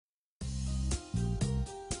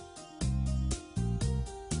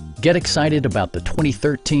Get excited about the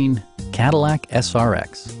 2013 Cadillac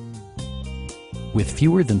SRX. With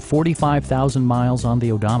fewer than 45,000 miles on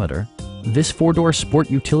the odometer, this four-door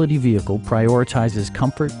sport utility vehicle prioritizes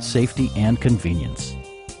comfort, safety, and convenience.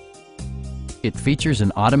 It features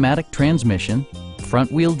an automatic transmission,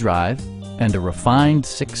 front-wheel drive, and a refined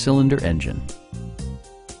six-cylinder engine.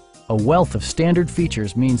 A wealth of standard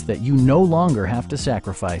features means that you no longer have to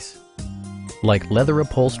sacrifice, like leather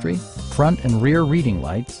upholstery, front and rear reading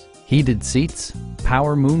lights, heated seats,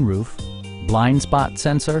 power moonroof, blind spot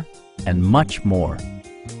sensor, and much more.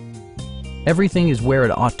 Everything is where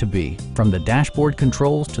it ought to be, from the dashboard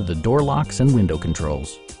controls to the door locks and window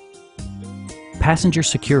controls. Passenger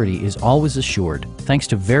security is always assured thanks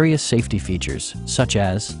to various safety features such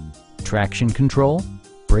as traction control,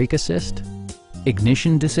 brake assist,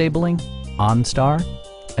 ignition disabling, OnStar,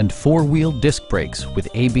 and four-wheel disc brakes with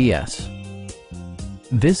ABS.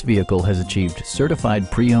 This vehicle has achieved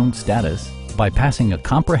certified pre-owned status by passing a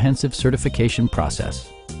comprehensive certification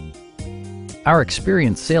process. Our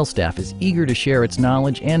experienced sales staff is eager to share its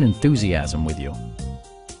knowledge and enthusiasm with you.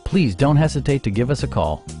 Please don't hesitate to give us a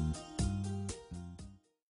call.